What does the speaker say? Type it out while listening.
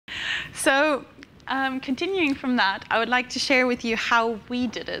So continuing from that, I would like to share with you how we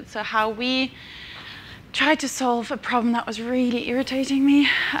did it. So how we tried to solve a problem that was really irritating me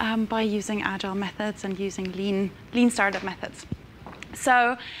by using agile methods and using lean startup methods.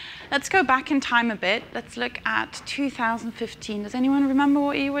 So let's go back in time a bit. Let's look at 2015. Does anyone remember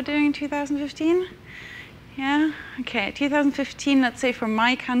what you were doing in 2015? Yeah? Okay, 2015, let's say for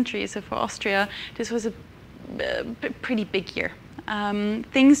my country, so for Austria, this was a pretty big year.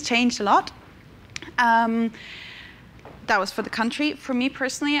 Things changed a lot. That was for the country. For me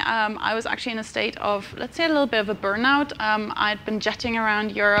personally, I was actually in a state of, let's say, a little bit of a burnout. I'd been jetting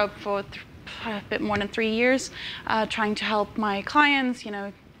around Europe for a bit more than 3 years, trying to help my clients,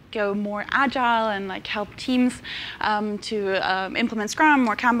 go more agile and like help teams to implement Scrum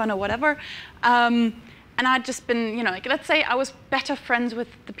or Kanban or whatever. And I'd just been, let's say I was better friends with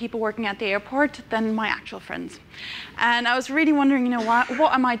the people working at the airport than my actual friends. And I was really wondering,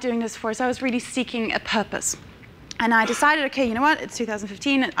 what am I doing this for? So I was really seeking a purpose. And I decided, okay, you know what, it's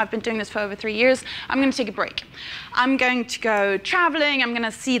 2015, I've been doing this for over 3 years, I'm going to take a break. I'm going to go traveling, I'm going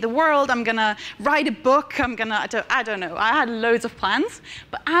to see the world, I'm going to write a book, I don't know, I had loads of plans.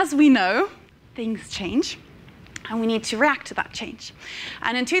 But as we know, things change. And we need to react to that change.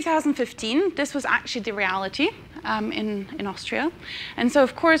 And in 2015, this was actually the reality in Austria. And so,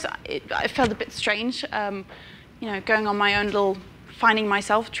 of course, I felt a bit strange, going on my own little finding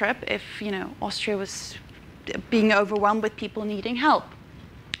myself trip if, Austria was being overwhelmed with people needing help.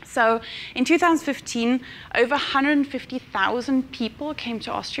 So in 2015, over 150,000 people came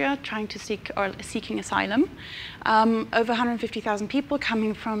to Austria seeking asylum. Over 150,000 people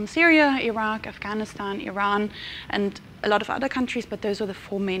coming from Syria, Iraq, Afghanistan, Iran, and a lot of other countries, but those were the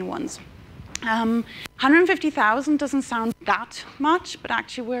 4 main ones. 150,000 doesn't sound that much, but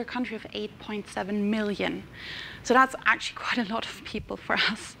actually we're a country of 8.7 million. So that's actually quite a lot of people for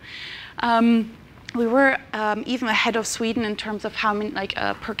us. We were even ahead of Sweden in terms of how many,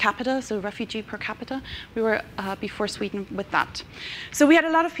 per capita, so refugee per capita. We were before Sweden with that. So we had a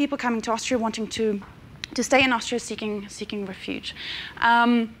lot of people coming to Austria wanting to stay in Austria seeking refuge.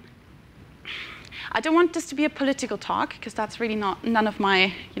 I don't want this to be a political talk because that's really none of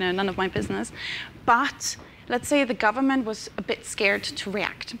my business. But let's say the government was a bit scared to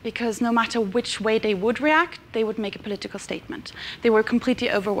react because no matter which way they would react, they would make a political statement. They were completely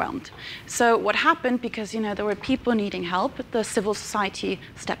overwhelmed. So what happened, because there were people needing help, the civil society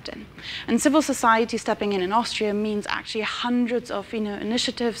stepped in. And civil society stepping in Austria means actually hundreds of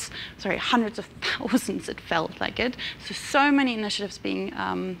hundreds of thousands, it felt like it. So many initiatives being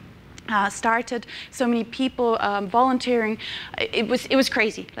started, so many people volunteering. It was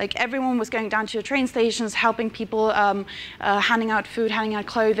crazy. Like everyone was going down to the train stations, helping people, handing out food, handing out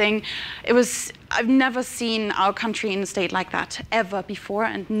clothing. I've never seen our country in a state like that ever before,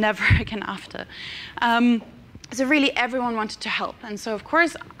 and never again after. So really everyone wanted to help, and so of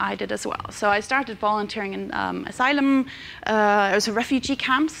course I did as well. So I started volunteering in asylum. It was a refugee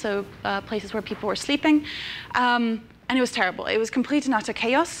camp, so places where people were sleeping. And it was terrible. It was complete and utter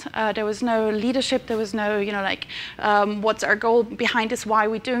chaos. There was no leadership. There was no, what's our goal behind this? Why are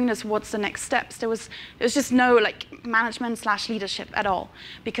we doing this? What's the next steps? There was just no management/leadership at all,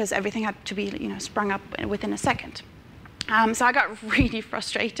 because everything had to be sprung up within a second. So I got really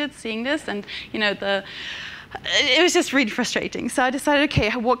frustrated seeing this, and it was just really frustrating. So I decided, okay,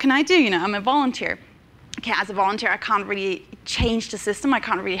 what can I do? I'm a volunteer. Okay, as a volunteer, I can't really change the system. I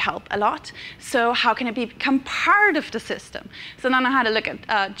can't really help a lot. So how can I become part of the system? So then I had a look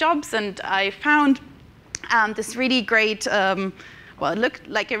at jobs, and I found this really great, it looked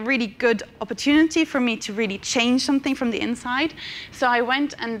like a really good opportunity for me to really change something from the inside. So I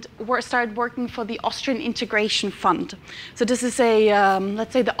went and started working for the Austrian Integration Fund. So this is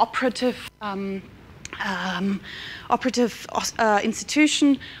let's say the operative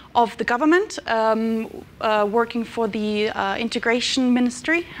institution of the government, working for the integration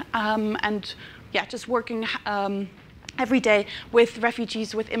ministry, and just working every day with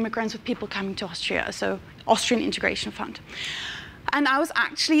refugees, with immigrants, with people coming to Austria, so Austrian Integration Fund. And I was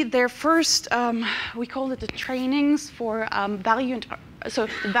actually their first, we called it the trainings for the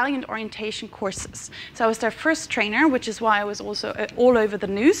value and orientation courses. So I was their first trainer, which is why I was also all over the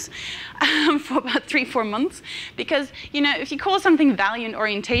news for about 3-4 months. Because, if you call something value and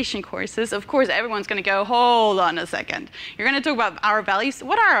orientation courses, of course, everyone's going to go, hold on a second. You're going to talk about our values?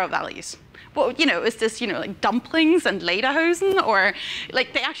 What are our values? Well, is this, like dumplings and lederhosen? Or,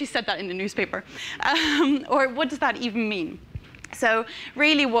 they actually said that in the newspaper. Or what does that even mean? So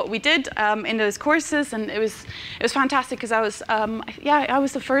really what we did in those courses, and it was fantastic because I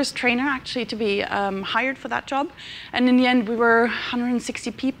was the first trainer actually to be hired for that job. And in the end we were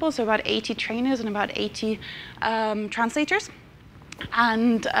 160 people, so about 80 trainers and about 80 translators.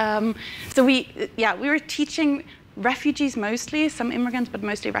 And so we were teaching refugees mostly, some immigrants, but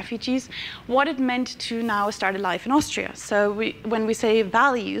mostly refugees, what it meant to now start a life in Austria. So when we say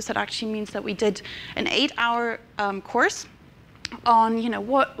values, that actually means that we did an 8-hour course on, you know,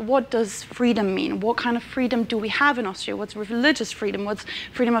 what does freedom mean? What kind of freedom do we have in Austria? What's religious freedom? What's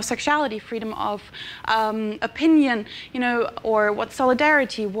freedom of sexuality? Freedom of opinion? You know, or what's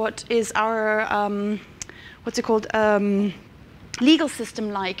solidarity? What is our what's it called? Legal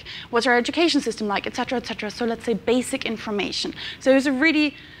system like? What's our education system like? Etc. etc. So let's say basic information. So it was a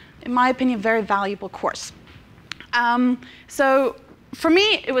really, in my opinion, very valuable course. So for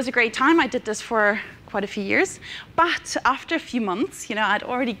me, it was a great time. I did this for quite a few years, but after a few months, you know, I'd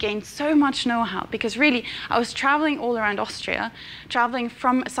already gained so much know-how, because really I was traveling all around Austria, traveling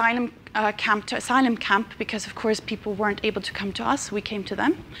from asylum camp to asylum camp, because of course people weren't able to come to us, we came to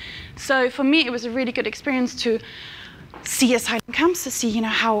them. So for me, it was a really good experience to see asylum camps, to see, you know,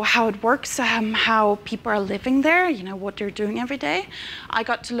 how it works, how people are living there, you know, what they're doing every day. I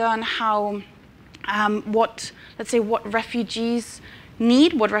got to learn how, what refugees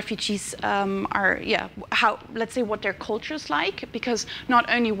need, what refugees let's say what their culture's like, because not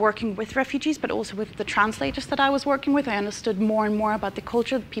only working with refugees, but also with the translators that I was working with, I understood more and more about the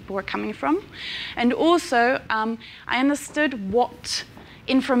culture that people were coming from. And also, I understood what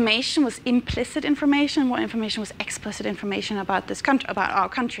information was implicit information, what information was explicit information about this country, about our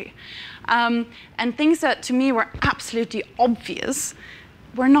country. And things that to me were absolutely obvious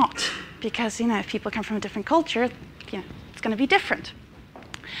were not, because, you know, if people come from a different culture, you know, it's going to be different.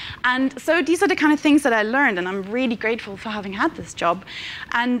 And so these are the kind of things that I learned, and I'm really grateful for having had this job.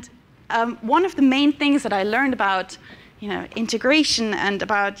 And one of the main things that I learned about, you know, integration and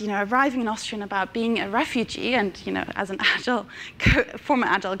about, you know, arriving in Austria and about being a refugee, and, you know, as an former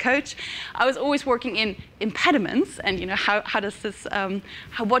Agile coach, I was always working in impediments, and, you know, how does this,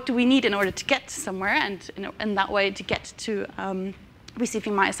 what do we need in order to get somewhere, and, you know, in that way to get to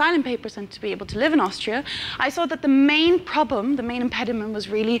receiving my asylum papers and to be able to live in Austria. I saw that the main problem, the main impediment was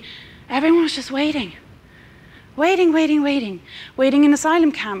really everyone was just waiting in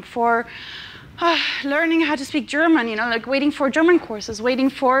asylum camp for learning how to speak German, you know, like waiting for German courses, waiting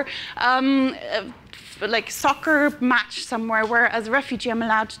for like soccer match somewhere where as a refugee I'm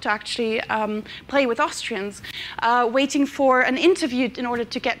allowed to actually play with Austrians, waiting for an interview in order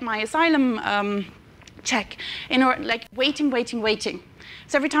to get my asylum check, in order, like waiting.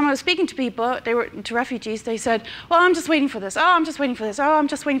 So every time I was speaking to people, to refugees, they said, well, I'm just waiting for this. Oh, I'm just waiting for this. Oh, I'm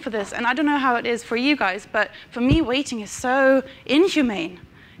just waiting for this. And I don't know how it is for you guys, but for me, waiting is so inhumane.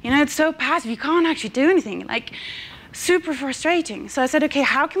 You know, it's so passive. You can't actually do anything. Like, super frustrating. So I said, okay,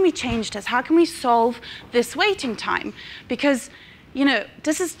 how can we change this? How can we solve this waiting time? Because, you know,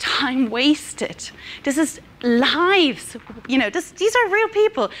 this is time wasted. This is lives. You know, these are real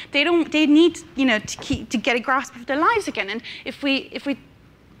people. They need, you know, to get a grasp of their lives again. And if we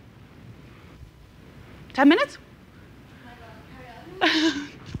 10 minutes?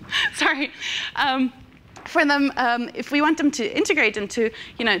 Sorry. For them, if we want them to integrate and to,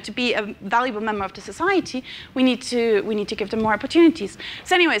 you know, to be a valuable member of the society, we need to give them more opportunities.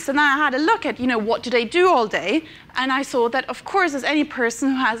 So anyway, so then I had a look at, you know, what do they do all day, and I saw that, of course, as any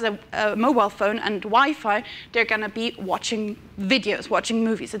person who has a mobile phone and Wi-Fi, they're going to be watching videos, watching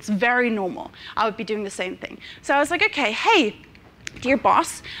movies. It's very normal. I would be doing the same thing. So I was like, okay, hey, dear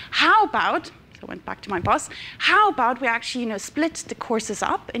boss, how about? I went back to my boss. How about we actually, you know, split the courses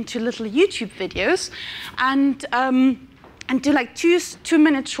up into little YouTube videos, and do like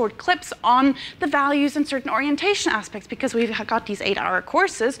two-minute short clips on the values and certain orientation aspects, because we've got these 8-hour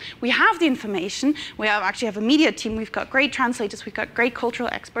courses. We have the information. We actually have a media team. We've got great translators. We've got great cultural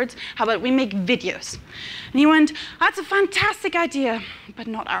experts. How about we make videos? And he went, that's a fantastic idea, but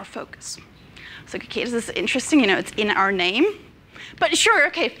not our focus. I was like, okay, this is interesting. You know, it's in our name. But sure,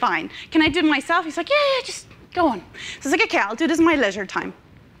 okay, fine. Can I do it myself? He's like, yeah, just go on. So I was like, okay, I'll do this in my leisure time.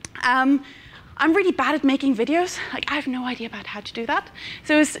 I'm really bad at making videos. Like, I have no idea about how to do that.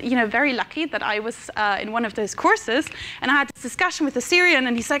 So I was, you know, very lucky that I was in one of those courses, and I had this discussion with a Syrian,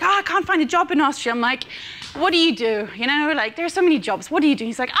 and he's like, oh, I can't find a job in Austria. I'm like, what do you do? You know, like, there's so many jobs. What do you do?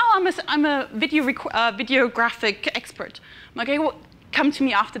 He's like, oh, I'm a videographic expert. I'm like, okay, well, come to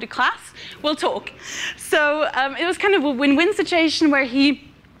me after the class, we'll talk. So it was kind of a win-win situation where he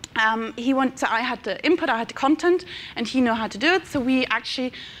wanted to, I had the input, I had the content, and he knew how to do it. So we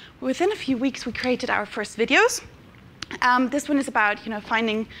actually, within a few weeks, we created our first videos. This one is about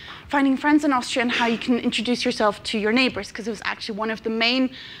finding friends in Austria and how you can introduce yourself to your neighbors, because it was actually one of the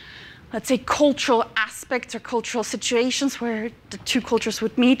main, let's say, cultural aspects or cultural situations where the two cultures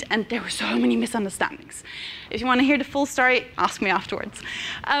would meet, and there were so many misunderstandings. If you want to hear the full story, ask me afterwards.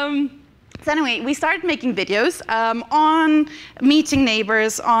 So anyway, we started making videos on meeting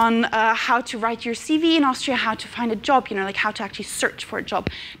neighbors, on how to write your CV in Austria, how to find a job, like how to actually search for a job.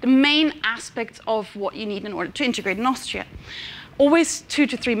 The main aspects of what you need in order to integrate in Austria. Always 2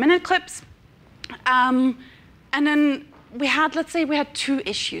 to 3 minute clips. And then we had, let's say we had two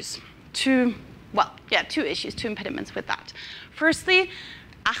issues. Two impediments with that. Firstly,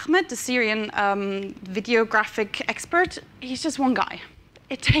 Ahmed, the Syrian videographic expert, he's just one guy.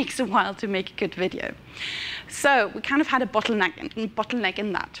 It takes a while to make a good video. So we kind of had a bottleneck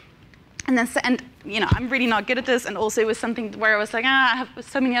in that. And I'm really not good at this, and also it was something where I was like, I have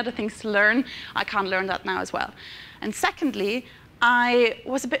so many other things to learn, I can't learn that now as well. And secondly, I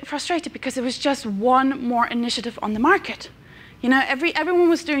was a bit frustrated because it was just one more initiative on the market. Everyone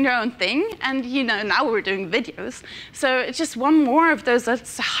was doing their own thing, and now we're doing videos. So it's just one more of those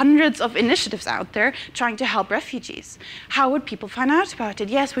hundreds of initiatives out there trying to help refugees. How would people find out about it?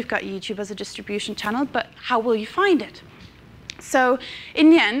 Yes, we've got YouTube as a distribution channel, but how will you find it? So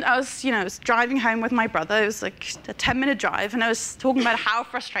in the end, I was driving home with my brother. It was like a 10-minute drive, and I was talking about how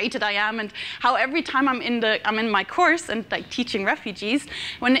frustrated I am and how every time I'm in my course and teaching refugees,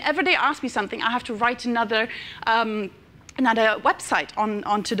 whenever they ask me something, I have to write another website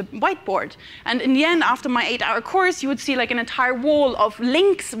onto the whiteboard. And in the end, after my 8-hour course, you would see an entire wall of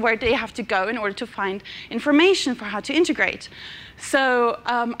links where they have to go in order to find information for how to integrate. So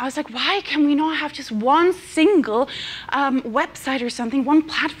I was like, why can we not have just one single website or something, one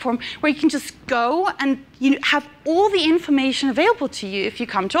platform where you can just go and have all the information available to you if you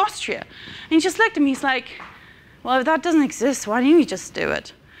come to Austria? And he just looked at me, he's like, well, if that doesn't exist, why don't you just do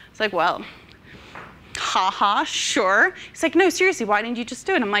it? It's like, well, haha, sure. He's like, no, seriously, why didn't you just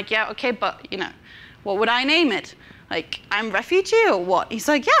do it? I'm like, yeah, okay, but, what would I name it? I'm Refugee or what? He's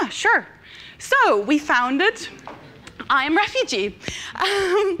like, yeah, sure. So we founded I Am Refugee.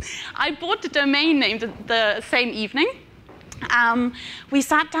 I bought the domain name the same evening. We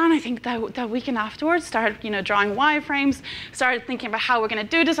sat down, I think, the weekend afterwards, started drawing wireframes, started thinking about how we're going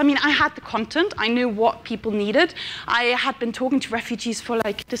to do this. I mean, I had the content. I knew what people needed. I had been talking to refugees for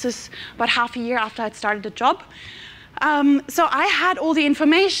this is about half a year after I'd started the job. So I had all the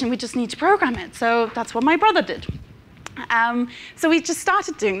information. We just need to program it. So that's what my brother did. So we just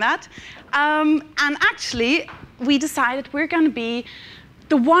started doing that. And actually, we decided we're going to be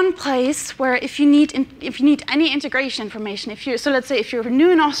the one place where if you need any integration information, so let's say if you're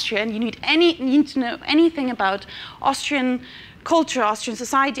new in Austria and you need to know anything about Austrian culture, Austrian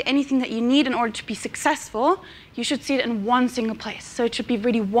society, anything that you need in order to be successful, you should see it in one single place. So it should be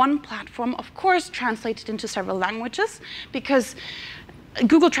really one platform, of course, translated into several languages, because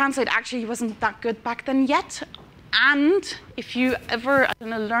Google Translate actually wasn't that good back then yet. And if you ever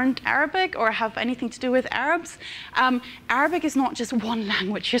learned Arabic or have anything to do with Arabs, Arabic is not just one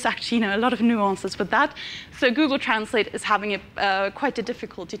language. There's actually a lot of nuances with that. So Google Translate is having quite a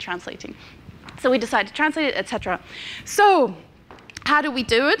difficulty translating. So we decided to translate it, etc. So how do we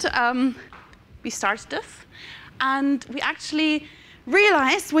do it? We started this, and we actually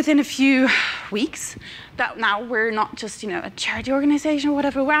realized within a few weeks that now we're not just a charity organization or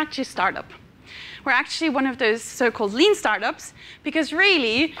whatever. We're actually a startup. We're actually one of those so-called lean startups, because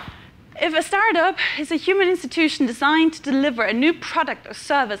really, if a startup is a human institution designed to deliver a new product or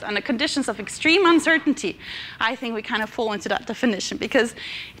service under conditions of extreme uncertainty, I think we kind of fall into that definition, because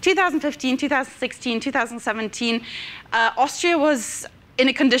 2015, 2016, 2017, Austria was in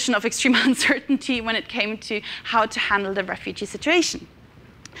a condition of extreme uncertainty when it came to how to handle the refugee situation.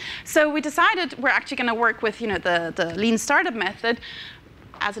 So we decided we're actually going to work with the lean startup method.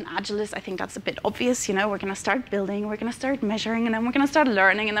 As an Agilist, I think that's a bit obvious. We're going to start building, we're going to start measuring, and then we're going to start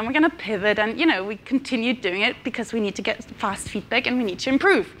learning, and then we're going to pivot. And we continued doing it because we need to get fast feedback and we need to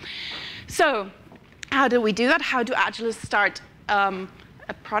improve. So how do we do that? How do Agilists start a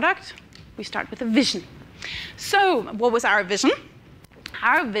product? We start with a vision. So what was our vision?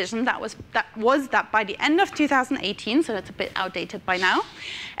 Our vision was that by the end of 2018, so that's a bit outdated by now,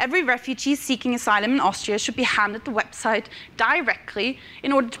 every refugee seeking asylum in Austria should be handed the website directly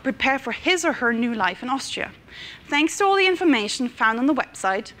in order to prepare for his or her new life in Austria. Thanks to all the information found on the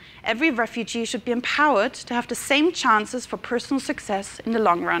website, every refugee should be empowered to have the same chances for personal success in the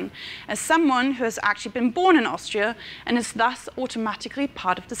long run as someone who has actually been born in Austria and is thus automatically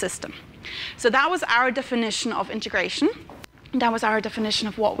part of the system. So that was our definition of integration. That was our definition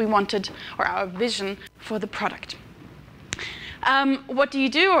of what we wanted, or our vision for the product. What do you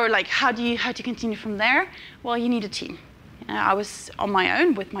do, or like how do you continue from there? Well, you need a team. I was on my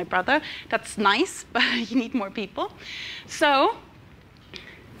own with my brother. That's nice, but you need more people. So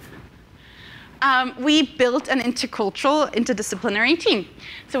we built an intercultural, interdisciplinary team.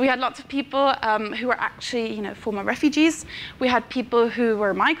 So we had lots of people who were actually, former refugees. We had people who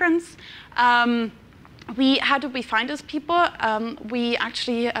were migrants. How did we find those people? We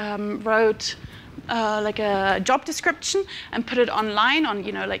actually wrote like a job description and put it online on,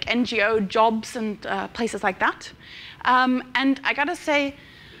 like NGO jobs and places like that. And I gotta say,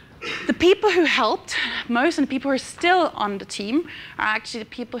 the people who helped most and the people who are still on the team are actually the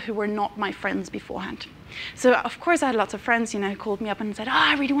people who were not my friends beforehand. So of course I had lots of friends, who called me up and said, "Oh,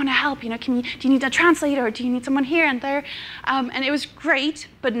 I really want to help. Do you need a translator? Or do you need someone here and there?" And it was great,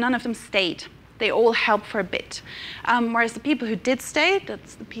 but none of them stayed. They all helped for a bit. Whereas the people who did stay,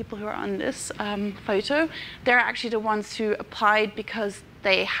 that's the people who are on this photo, they're actually the ones who applied because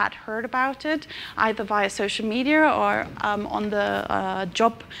they had heard about it, either via social media or on the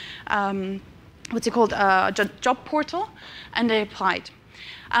job, job portal, and they applied.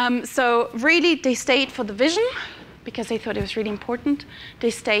 So really, they stayed for the vision because they thought it was really important.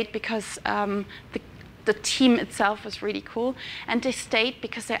 They stayed because the team itself was really cool, and they stayed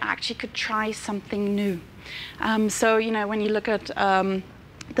because they actually could try something new. So when you look at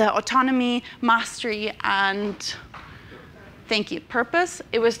the autonomy, mastery, and purpose,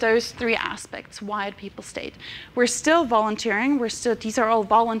 it was those three aspects why people stayed. We're still volunteering. These are all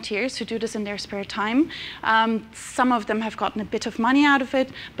volunteers who do this in their spare time. Some of them have gotten a bit of money out of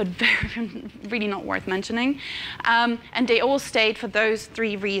it, but really not worth mentioning. And they all stayed for those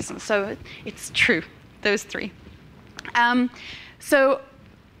three reasons. So it's true, those three. So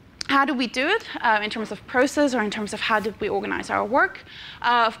how do we do it in terms of process or in terms of how did we organize our work?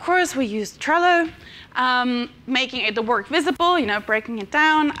 Of course, we used Trello, making the work visible, breaking it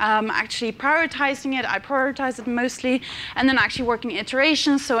down, actually prioritizing it. I prioritize it mostly, and then actually working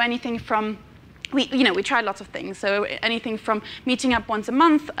iterations. So anything from we tried lots of things. So anything from meeting up once a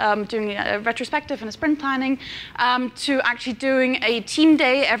month, doing a retrospective and a sprint planning, to actually doing a team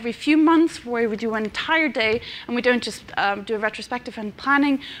day every few months where we do an entire day, and we don't just do a retrospective and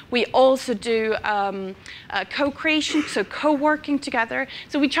planning. We also do co-creation, so co-working together.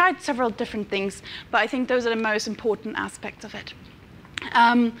 So we tried several different things, but I think those are the most important aspects of it.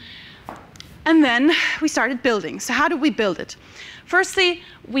 And then we started building. So how do we build it? Firstly,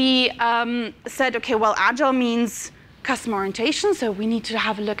 we said, okay, well, Agile means customer orientation, so we need to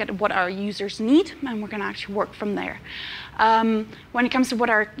have a look at what our users need, and we're going to actually work from there. When it comes to what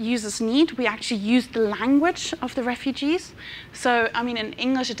our users need, we actually use the language of the refugees. So, in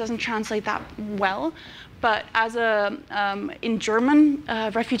English, it doesn't translate that well, but in German,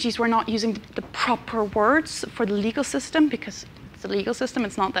 refugees were not using the proper words for the legal system because it's a legal system,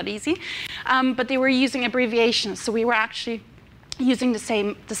 it's not that easy. But they were using abbreviations, so we were actually using the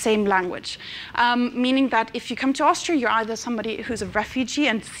same language, meaning that if you come to Austria, you're either somebody who's a refugee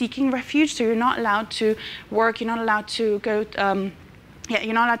and seeking refuge, so you're not allowed to work, you're not allowed to go,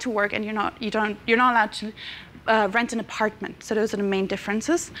 you're not allowed to work, and you're not allowed to rent an apartment. So those are the main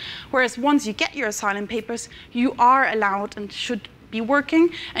differences. Whereas once you get your asylum papers, you are allowed and should be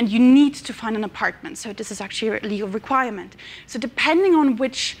working, and you need to find an apartment. So this is actually a legal requirement. So depending on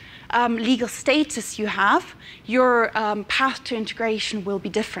which legal status you have, your path to integration will be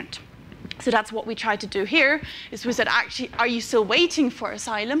different. So that's what we tried to do here, is we said, actually, are you still waiting for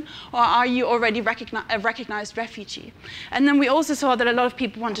asylum, or are you already a recognized refugee? And then we also saw that a lot of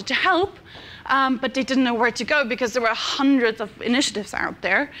people wanted to help, but they didn't know where to go because there were hundreds of initiatives out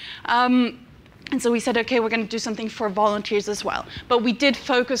there. And so we said, okay, we're going to do something for volunteers as well. But we did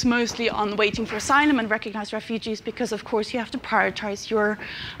focus mostly on waiting for asylum and recognized refugees because, of course, you have to prioritize your,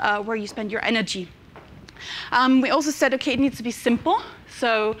 where you spend your energy. We also said, okay, it needs to be simple.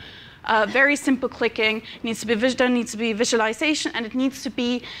 So very simple clicking. It needs to be there needs to be visualization, and it needs to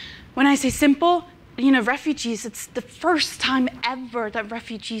be, when I say simple, refugees, it's the first time ever that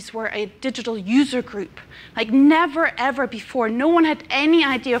refugees were a digital user group. Like never, ever before. No one had any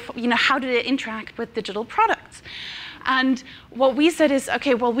idea of, how do they interact with digital products. And what we said is,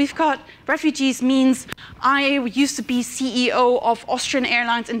 okay, well, we've got refugees means I used to be CEO of Austrian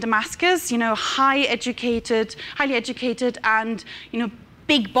Airlines in Damascus, highly educated and,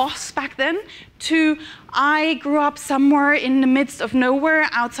 big boss back then, to I grew up somewhere in the midst of nowhere,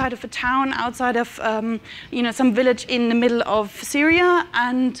 outside of a town, outside of some village in the middle of Syria,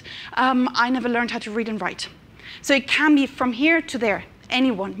 and I never learned how to read and write. So it can be from here to there.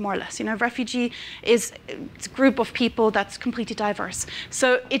 anyone, more or less. You know, refugee is it's a group of people that's completely diverse.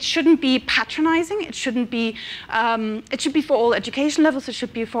 So it shouldn't be patronizing. It shouldn't be. It should be for all education levels. It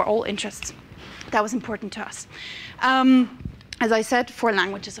should be for all interests. That was important to us. As I said, 4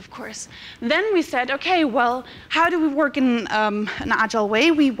 languages, of course. Then we said, okay, well, how do we work in an agile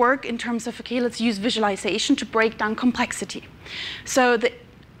way? We work in terms of, okay, let's use visualization to break down complexity. So the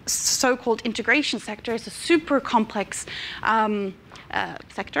so-called integration sector is a super complex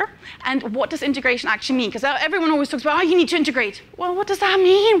sector. And what does integration actually mean? Because everyone always talks about, oh, you need to integrate. Well, what does that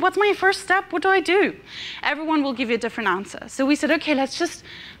mean? What's my first step? What do I do? Everyone will give you a different answer. So we said, okay, let's just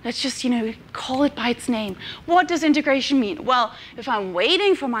call it by its name. What does integration mean? Well, if I'm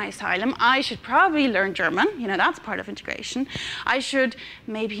waiting for my asylum, I should probably learn German. You know, that's part of integration. I should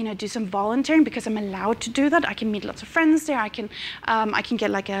maybe, you know, do some volunteering because I'm allowed to do that. I can meet lots of friends there. I can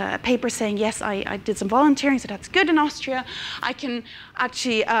get like a paper saying, yes, I did some volunteering, so that's good in Austria. I can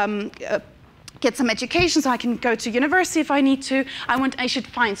actually get some education, so I can go to university if I need to. I should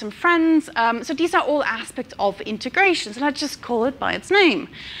find some friends. So these are all aspects of integration. So let's just call it by its name.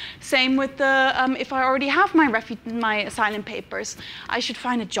 Same with the, if I already have my asylum papers, I should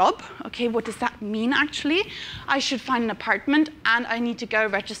find a job. Okay, what does that mean actually? I should find an apartment, and I need to go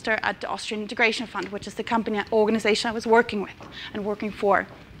register at the Austrian Integration Fund, which is the company, organization I was working with and working for.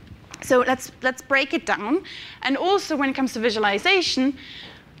 So let's break it down. And also when it comes to visualization,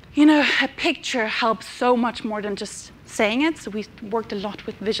 you know, a picture helps so much more than just saying it. So we worked a lot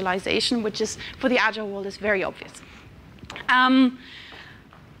with visualization, which is, for the Agile world, is very obvious.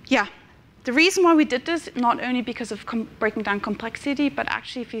 Yeah, the reason why we did this, not only because of breaking down complexity, but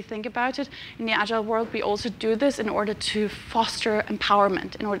actually, if you think about it, in the Agile world, we also do this in order to foster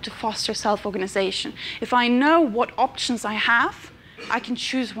empowerment, in order to foster self-organization. If I know what options I have, I can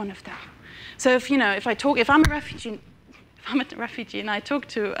choose one of them. So if, you know, if I'm a refugee and I talk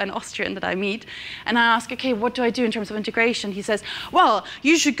to an Austrian that I meet, and I ask, okay, what do I do in terms of integration? He says, well,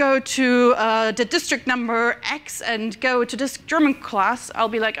 you should go to the district number X and go to this German class. I'll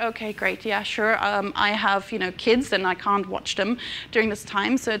be like, okay, great, yeah, sure. I have, you know, kids and I can't watch them during this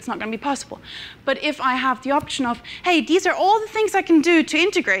time, so it's not going to be possible. But if I have the option of, hey, these are all the things I can do to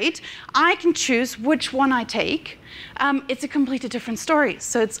integrate, I can choose which one I take. It's a completely different story.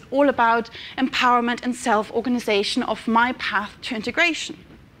 So it's all about empowerment and self-organization of my path to integration.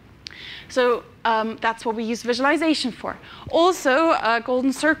 So that's what we use visualization for. Also,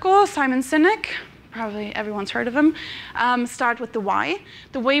 Golden Circle, Simon Sinek, probably everyone's heard of him, start with the why.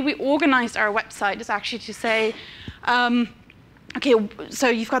 The way we organized our website is actually to say, okay, so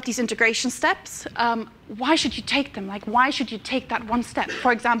you've got these integration steps. Why should you take them? Like, why should you take that one step?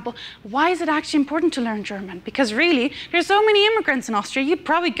 For example, why is it actually important to learn German? Because really, there's so many immigrants in Austria. You'd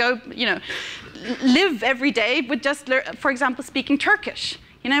probably go, you know, live every day with just, for example, speaking Turkish.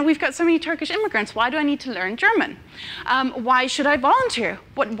 You know, we've got so many Turkish immigrants. Why do I need to learn German? Why should I volunteer?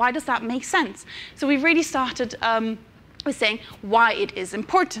 Why does that make sense? So we really started with saying why it is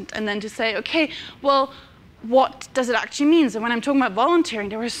important, and then to say, okay, well, what does it actually mean? So when I'm talking about volunteering,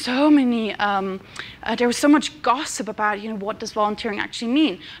 there was so many, there was so much gossip about, you know, what does volunteering actually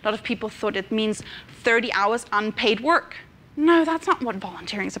mean? A lot of people thought it means 30 hours unpaid work. No, that's not what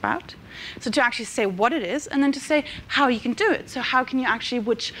volunteering is about. So to actually say what it is, and then to say how you can do it. So how can you actually,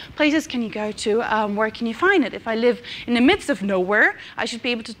 which places can you go to, where can you find it? If I live in the midst of nowhere, I should be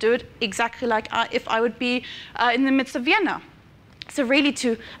able to do it exactly like if I would be in the midst of Vienna. So really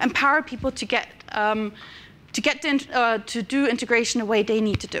to empower people to get to do integration the way they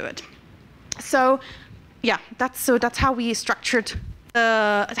need to do it. So yeah, that's how we structured,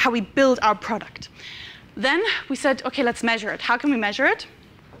 how we build our product. Then we said, okay, let's measure it. How can we measure it?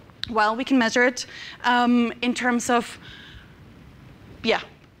 Well, we can measure it in terms of, yeah,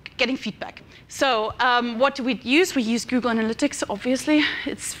 getting feedback. So what do we use? We use Google Analytics, obviously.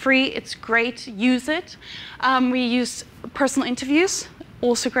 It's free, it's great, use it. We use personal interviews.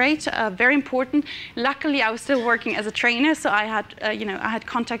 Also great, very important. Luckily, I was still working as a trainer, so I had, I had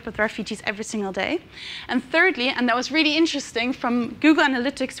contact with refugees every single day. And thirdly, and that was really interesting, from Google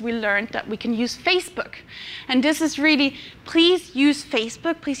Analytics, we learned that we can use Facebook. And this is really, please use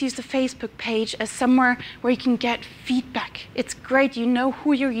Facebook. Please use the Facebook page as somewhere where you can get feedback. It's great. You know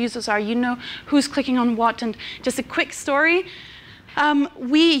who your users are. You know who's clicking on what. And just a quick story.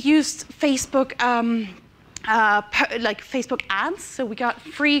 We used Facebook. Like Facebook ads, so we got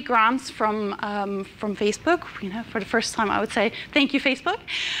free grants from Facebook. You know, for the first time, I would say thank you, Facebook.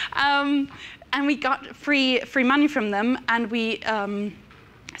 And we got free money from them, and we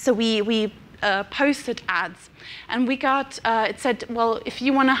posted ads. And we got, it said, well, if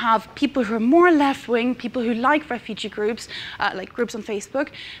you want to have people who are more left-wing, people who like refugee groups, like groups on Facebook,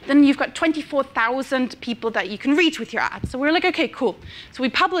 then you've got 24,000 people that you can reach with your ads. So we're like, okay, cool. So we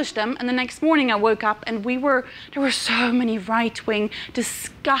published them, and the next morning I woke up, and there were so many right-wing,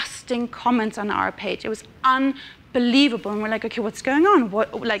 disgusting comments on our page. It was unbelievable. And we're like, okay, what's going on?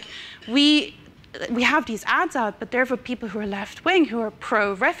 We have these ads out, but they're for people who are left-wing, who are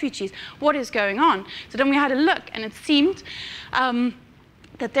pro-refugees. What is going on? So then we had a look, and it seemed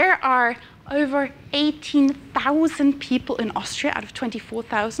that there are over 18,000 people in Austria out of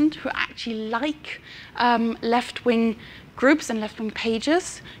 24,000 who actually like left-wing groups and left-wing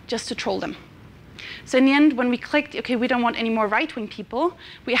pages just to troll them. So in the end, when we clicked, okay, we don't want any more right-wing people,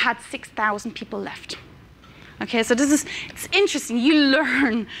 we had 6,000 people left. Okay, so it's interesting. You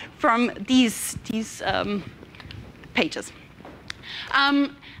learn from these pages.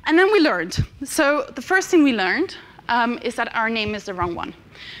 And then we learned. So the first thing we learned is that our name is the wrong one.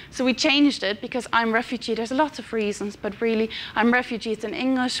 So we changed it because I'm refugee. There's lots of reasons, but really, I'm refugee. It's in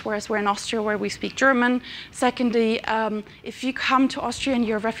English, whereas we're in Austria, where we speak German. Secondly, if you come to Austria and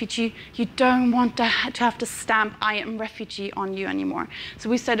you're a refugee, you don't want to have to stamp "I am refugee" on you anymore. So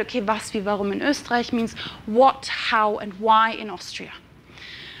we said, okay, was, wie, warum in Österreich means what, how, and why in Austria.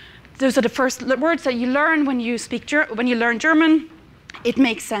 Those are the first words that you learn when you learn German. It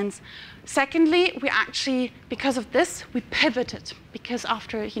makes sense. Secondly, we actually, because of this, we pivoted. Because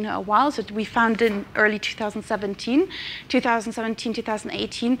after a while, so we found in early 2017,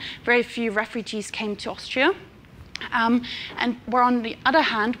 2018, very few refugees came to Austria. And where on the other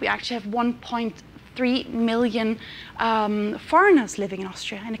hand, we actually have 1.3 million foreigners living in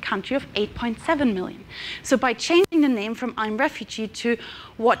Austria in a country of 8.7 million. So by changing the name from I'm refugee to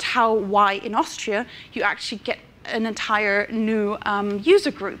what, how, why in Austria, you actually get an entire new user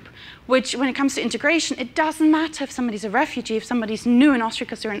group, which when it comes to integration, it doesn't matter if somebody's a refugee, if somebody's new in Austria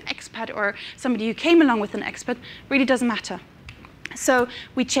because they're an expat, or somebody who came along with an expat, really doesn't matter. So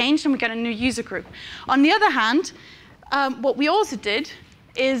we changed and we got a new user group. On the other hand, what we also did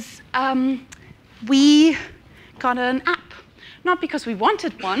is we got an app. Not because we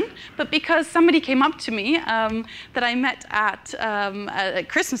wanted one, but because somebody came up to me that I met at a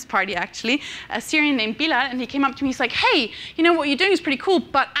Christmas party, actually, a Syrian named Bilal, and he came up to me, he's like, hey, what you're doing is pretty cool,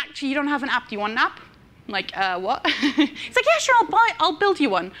 but actually you don't have an app. Do you want an app? I'm like, what? He's like, yeah, sure, I'll build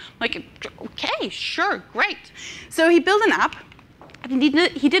you one. I'm like, okay, sure, great. So he built an app. And he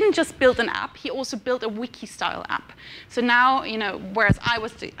didn't just build an app, he also built a wiki-style app. So now, whereas I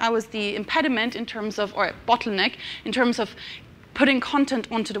was the impediment in terms of, or bottleneck, in terms of putting content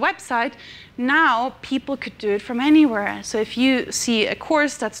onto the website, now people could do it from anywhere. So if you see a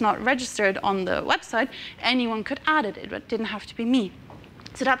course that's not registered on the website, anyone could add it. It didn't have to be me.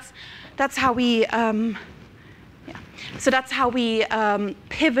 So that's how we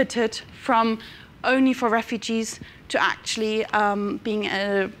pivoted from only for refugees to actually being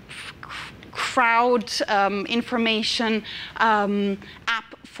a crowd information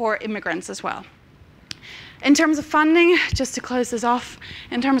app for immigrants as well. In terms of funding, just to close this off,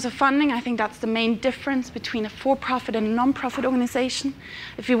 in terms of funding, I think that's the main difference between a for-profit and a non-profit organization.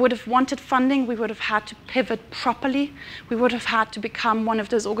 If we would have wanted funding, we would have had to pivot properly. We would have had to become one of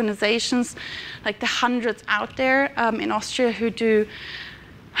those organizations, like the hundreds out there in Austria who do,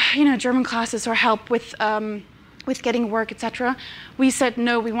 German classes or help with getting work, etc. We said,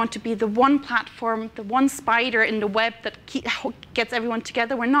 no, we want to be the one platform, the one spider in the web that gets everyone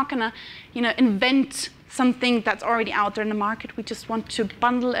together. We're not going to, invent something that's already out there in the market. We just want to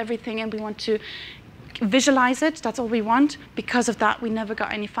bundle everything and we want to visualize it. That's all we want. Because of that, we never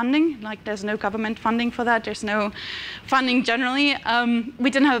got any funding. Like, there's no government funding for that. There's no funding generally. We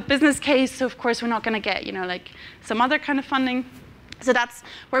didn't have a business case, so of course we're not going to get, like some other kind of funding. So that's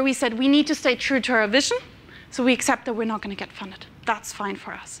where we said we need to stay true to our vision. So we accept that we're not going to get funded. That's fine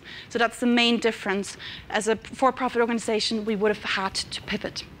for us. So that's the main difference. As a for-profit organization, we would have had to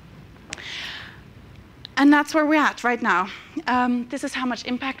pivot. And that's where we're at right now. This is how much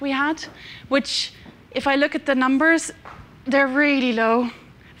impact we had, which, if I look at the numbers, they're really low.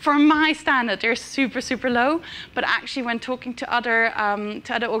 For my standard, they're super, super low. But actually, when talking to other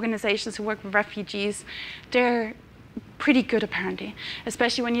organizations who work with refugees, they're pretty good, apparently.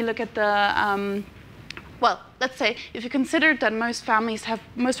 Especially when you look at the well, let's say if you consider that most families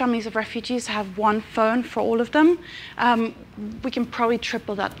of refugees have one phone for all of them, we can probably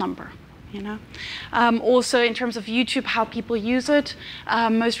triple that number. Also, in terms of YouTube, how people use it,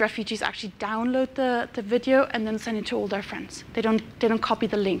 most refugees actually download the video and then send it to all their friends. They don't copy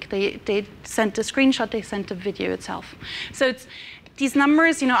the link. They send a screenshot. They send the video itself. So these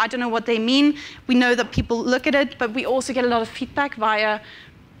numbers, I don't know what they mean. We know that people look at it, but we also get a lot of feedback via,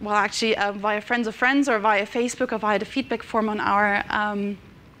 well, actually via friends of friends or via Facebook or via the feedback form on our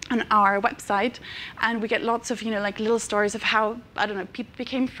website, and we get lots of like little stories of how, I don't know, people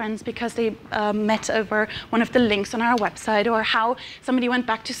became friends because they met over one of the links on our website, or how somebody went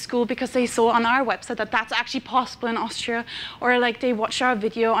back to school because they saw on our website that that's actually possible in Austria, or like they watched our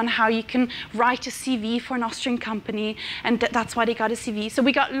video on how you can write a CV for an Austrian company, and that's why they got a CV. So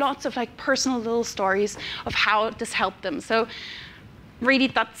we got lots of like personal little stories of how this helped them. So really,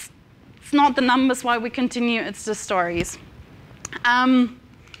 it's not the numbers why we continue, it's the stories.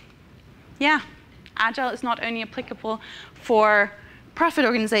 Yeah, Agile is not only applicable for profit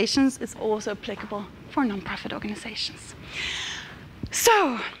organizations, it's also applicable for non-profit organizations.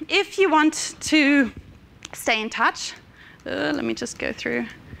 So if you want to stay in touch, let me just go through.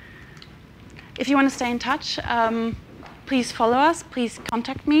 If you want to stay in touch, please follow us, please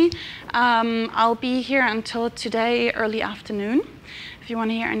contact me. I'll be here until today, early afternoon, if you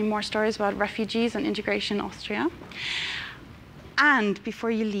want to hear any more stories about refugees and integration in Austria. And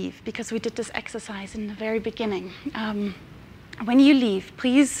before you leave, because we did this exercise in the very beginning, when you leave,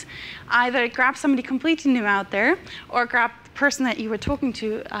 please either grab somebody completely new out there or grab the person that you were talking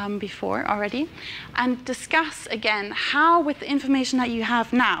to before already and discuss again how, with the information that you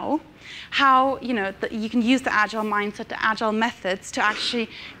have now, how you can use the Agile mindset, the Agile methods to actually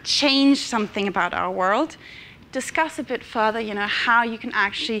change something about our world. Discuss a bit further, how you can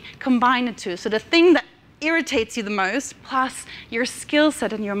actually combine the two. So the thing that irritates you the most, plus your skill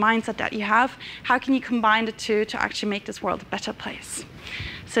set and your mindset that you have, how can you combine the two to actually make this world a better place?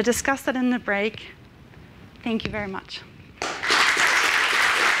 So discuss that in the break. Thank you very much.